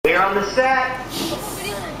on the set.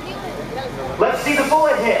 Let's see the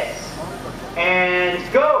bullet hits.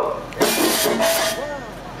 And go.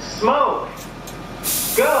 Smoke.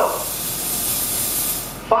 Go.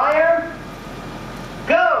 Fire.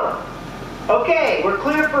 Go. Okay, we're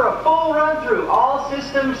clear for a full run through. All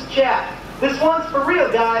systems checked. This one's for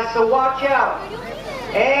real, guys, so watch out.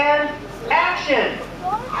 And action.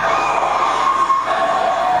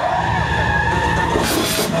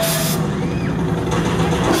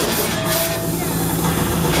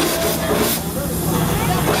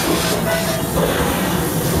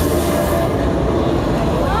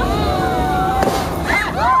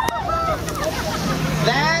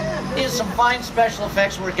 That is some fine special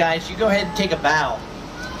effects work, guys. You go ahead and take a bow.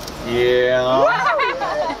 Yeah.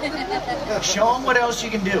 Show them what else you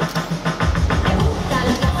can do.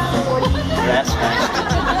 That's nice.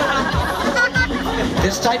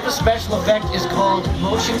 This type of special effect is called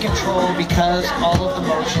motion control because all of the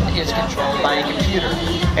motion is controlled by a computer.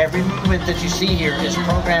 Every movement that you see here is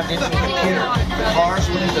programmed into a computer. The cars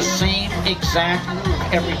will do the same exact move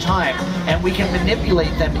every time, and we can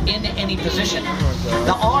manipulate them into any position.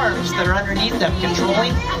 The arms that are underneath them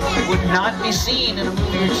controlling would not be seen in a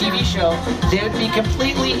movie or TV show. They would be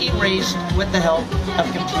completely erased with the help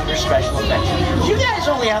of computer special effects. You guys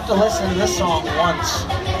only have to listen to this song once.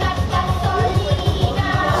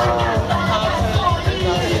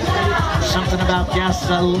 Something about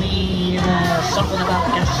gasoline, something about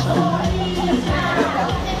gasoline.